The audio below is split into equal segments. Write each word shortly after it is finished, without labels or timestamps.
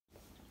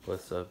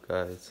What's up,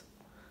 guys?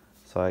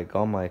 So I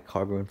got my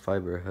carbon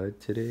fiber hood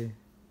today,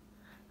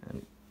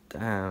 and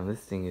damn,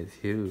 this thing is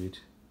huge.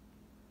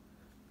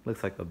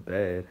 Looks like a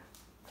bed.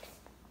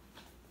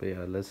 But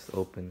yeah, let's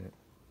open it.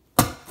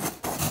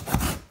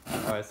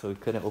 Alright, so we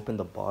couldn't open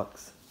the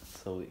box,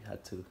 so we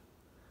had to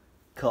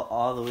cut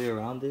all the way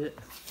around it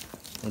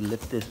and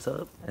lift this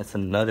up. It's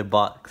another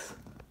box.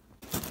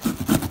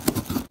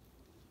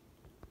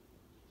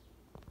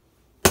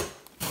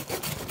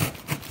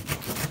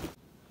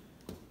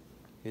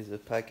 Here's the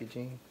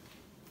packaging.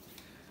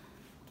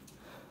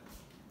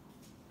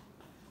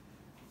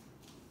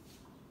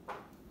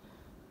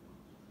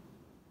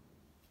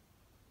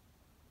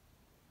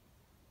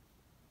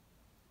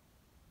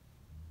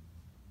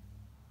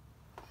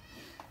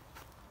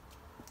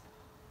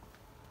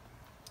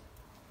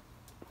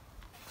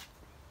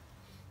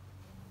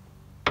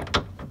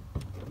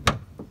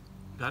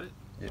 Got it?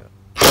 Yeah.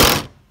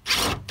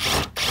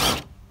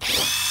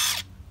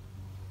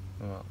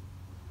 Oh.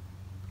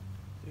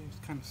 Yeah, it's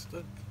kind of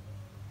stuck.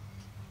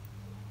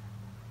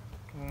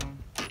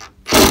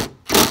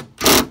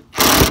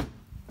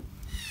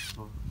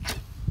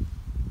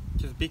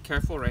 Just be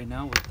careful right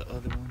now with the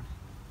other one.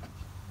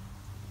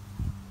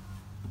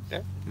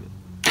 There.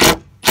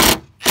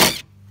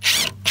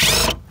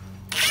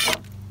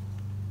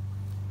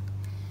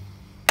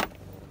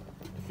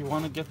 If you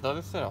want to get the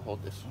other side, I'll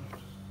hold this one.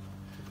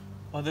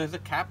 Oh, there's a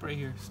cap right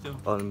here still.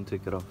 Oh, let me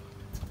take it off.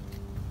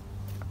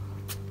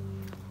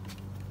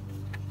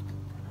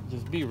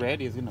 Just be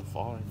ready, it's gonna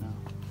fall right now.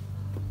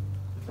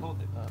 Just hold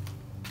it up.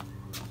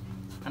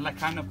 And like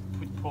kind of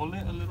pull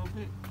it a little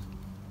bit.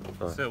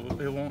 Sorry. So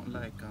it won't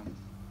like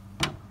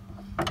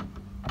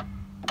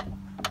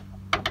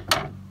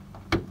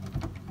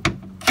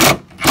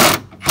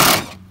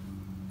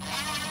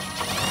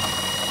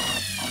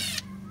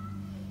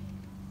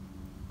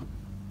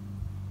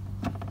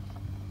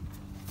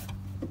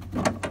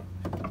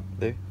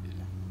There.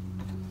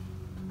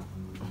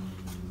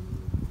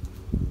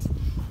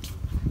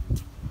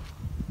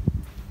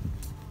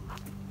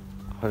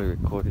 How to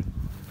record it.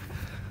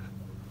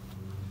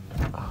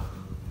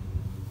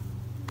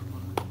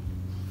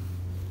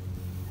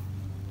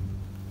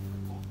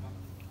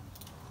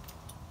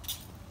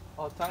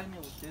 I'll tighten it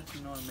with this,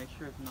 you know, to make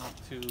sure it's not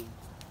too loose.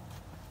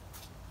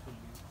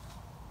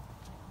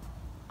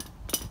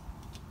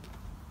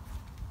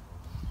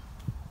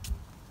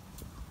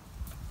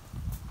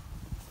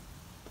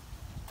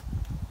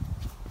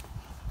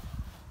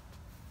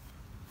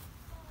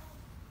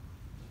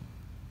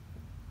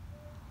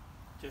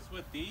 Just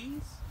with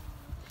these,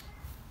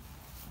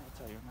 I'll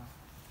tell you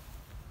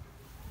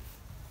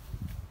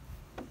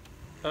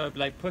now.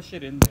 Like push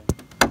it in there.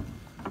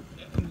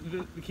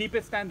 Keep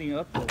it standing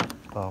up though.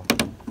 Oh.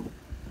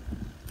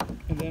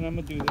 And then I'm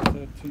gonna do this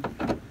side too.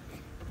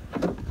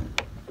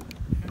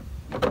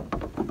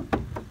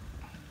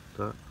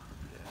 That.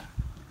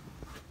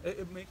 Yeah.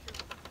 It makes.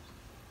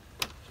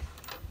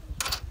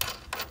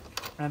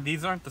 And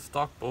these aren't the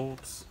stock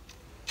bolts.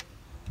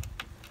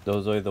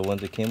 Those are the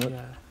ones that came with?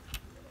 Yeah.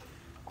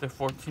 They're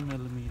 14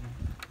 millimeter.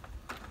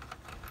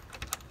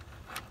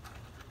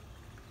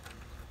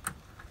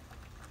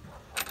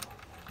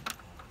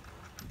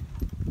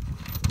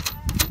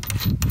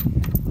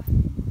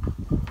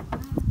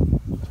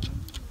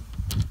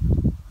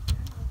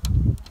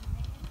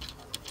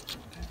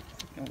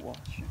 Wash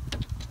it.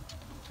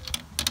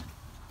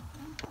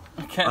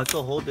 I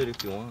can hold it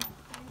if you want.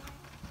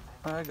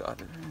 I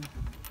got it.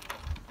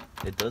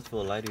 It does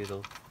feel lighter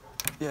though.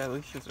 Yeah, at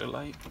least are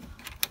light.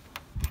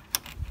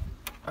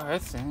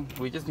 Alright, Sam.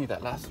 We just need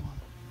that last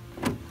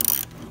one.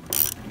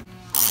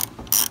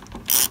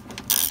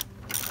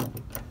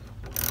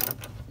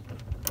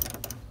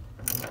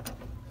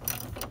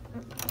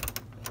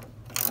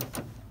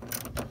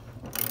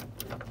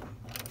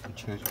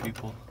 Church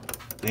people.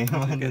 They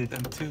get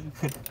them too.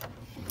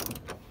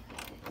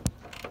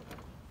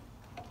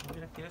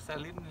 Mira, ¿quieres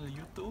salir en el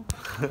YouTube?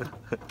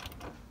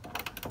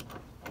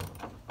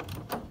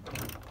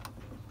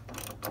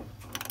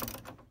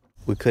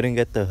 We couldn't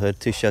get the hood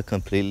to shut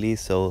completely,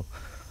 so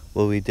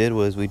what we did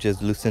was we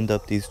just loosened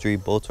up these 3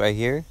 bolts right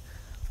here,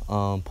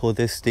 pull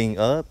this thing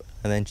up,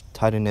 and then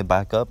tighten it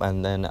back up,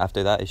 and then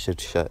after that it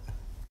should shut.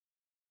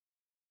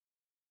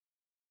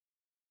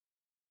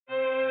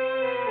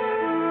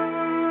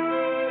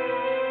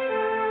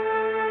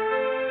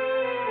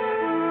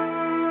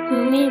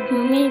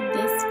 Who made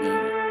this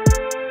video?